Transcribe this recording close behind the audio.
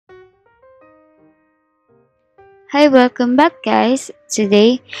Hi, welcome back, guys.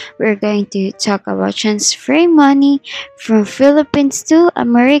 Today we're going to talk about transferring money from Philippines to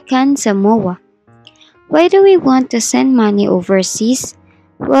American Samoa. Why do we want to send money overseas?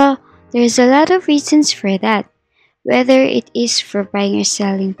 Well, there's a lot of reasons for that. Whether it is for buying or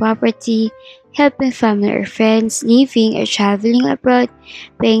selling property, helping family or friends, living or traveling abroad,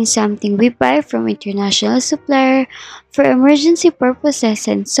 paying something we buy from international supplier, for emergency purposes,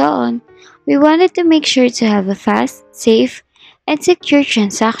 and so on, we wanted to make sure to have a fast, safe, and secure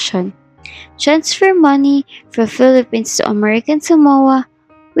transaction. Transfer money from Philippines to American Samoa.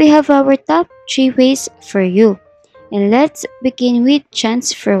 We have our top 3 ways for you. And let's begin with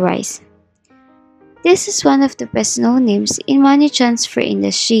TransferWise. This is one of the best known names in money transfer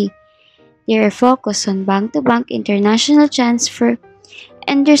industry. They are focused on bank-to-bank international transfer,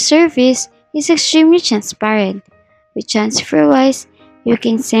 and their service is extremely transparent. With TransferWise, you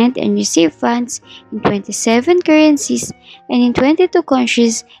can send and receive funds in 27 currencies and in 22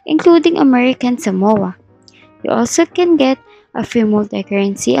 countries, including American Samoa. You also can get a free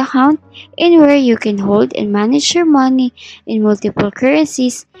multi-currency account in where you can hold and manage your money in multiple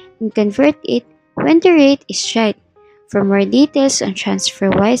currencies and convert it when the rate is right. For more details on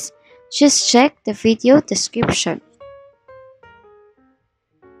TransferWise, just check the video description.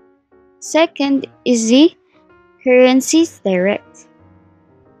 Second is the Currencies Direct.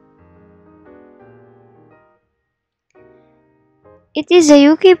 It is a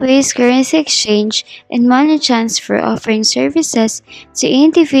UK-based currency exchange and money transfer offering services to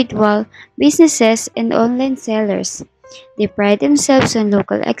individual, businesses, and online sellers. They pride themselves on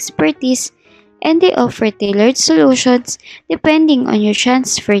local expertise and they offer tailored solutions depending on your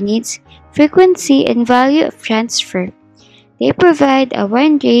transfer needs, frequency, and value of transfer. They provide a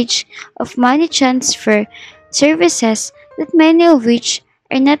wide range of money transfer services that many of which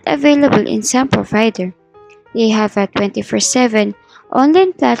are not available in some provider. They have a 24/7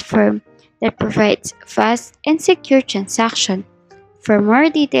 online platform that provides fast and secure transaction. For more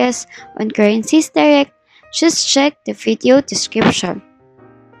details on Currencies Direct, just check the video description.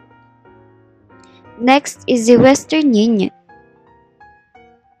 Next is the Western Union.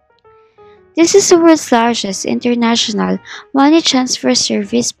 This is the world's largest international money transfer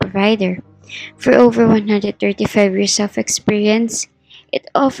service provider. For over 135 years of experience, it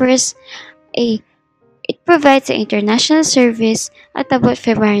provides an international service at about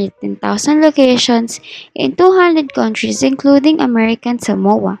 510,000 locations in 200 countries, including American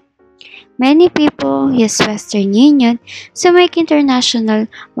Samoa. Many people use Western Union to make international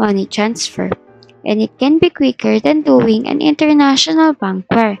money transfer, and it can be quicker than doing an international bank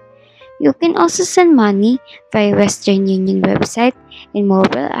wire. You can also send money via Western Union website and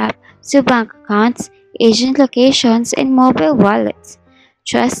mobile app to bank accounts, agent locations, and mobile wallets.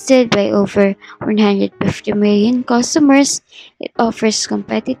 Trusted by over 150 million customers, it offers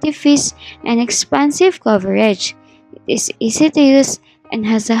competitive fees and expansive coverage. It is easy to use and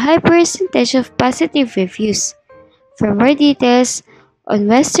has a high percentage of positive reviews. For more details on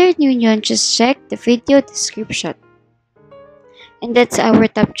Western Union, just check the video description. And that's our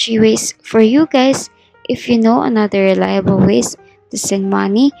top 3 ways for you guys. If you know another reliable ways to send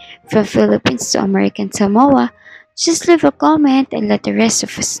money from Philippines to American Samoa, just leave a comment and let the rest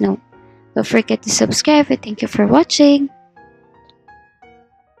of us know. Don't forget to subscribe and thank you for watching.